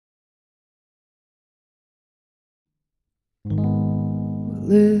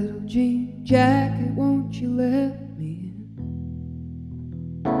Little jean jacket, won't you let me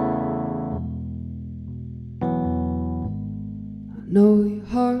in? I know your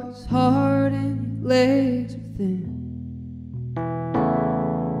heart's hard and your legs are thin.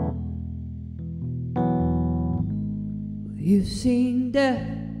 Well, you've seen death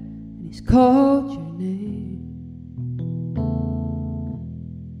and he's called your name.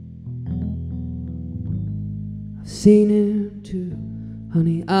 I've seen him too,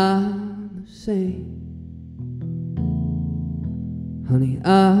 honey, I'm the same. Honey,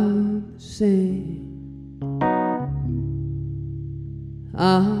 I'm the same.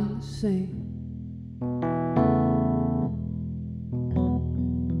 I'm the same.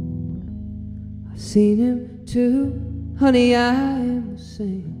 I've seen him too, honey, I am the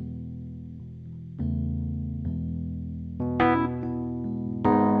same.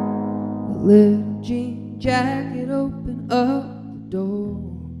 A little jean jacket, open up the door.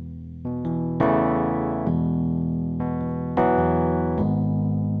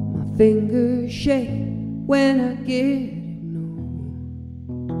 My fingers shake when I get ignored.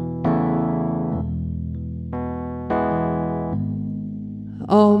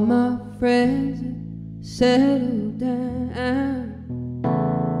 All my friends have settled down.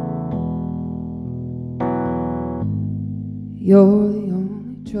 You're the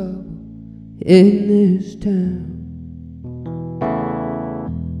only trouble in this town.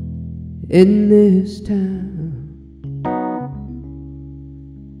 In this town.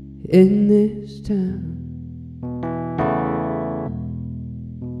 In this town.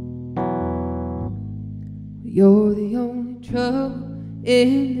 You're the only trouble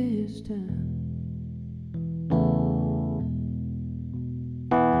in this town.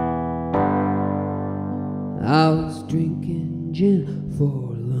 I was drinking gin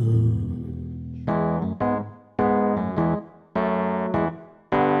for lunch.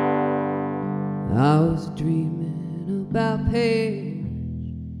 I was dreaming about pears.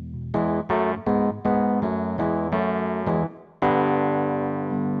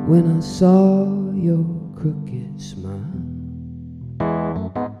 When I saw your crooked smile,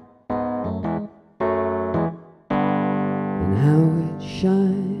 and how it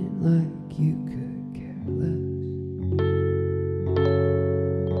shined like you could care less.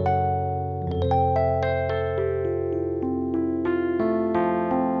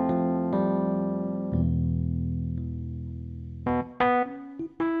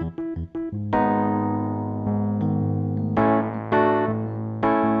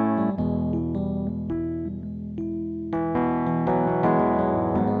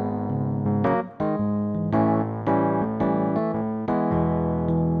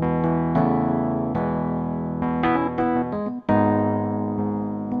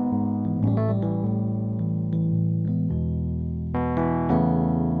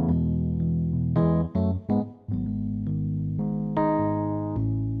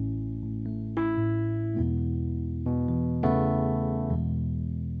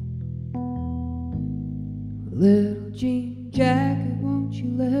 Little jean jacket, won't you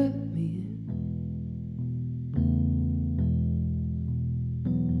let me in?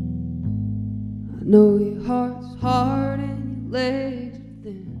 I know your heart's hard and your legs are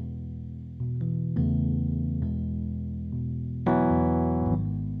thin.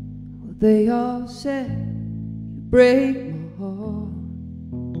 Well, they all said you break my heart.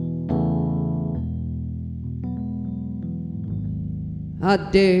 I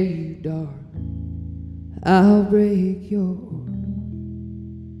dare you, darling, I'll break yours.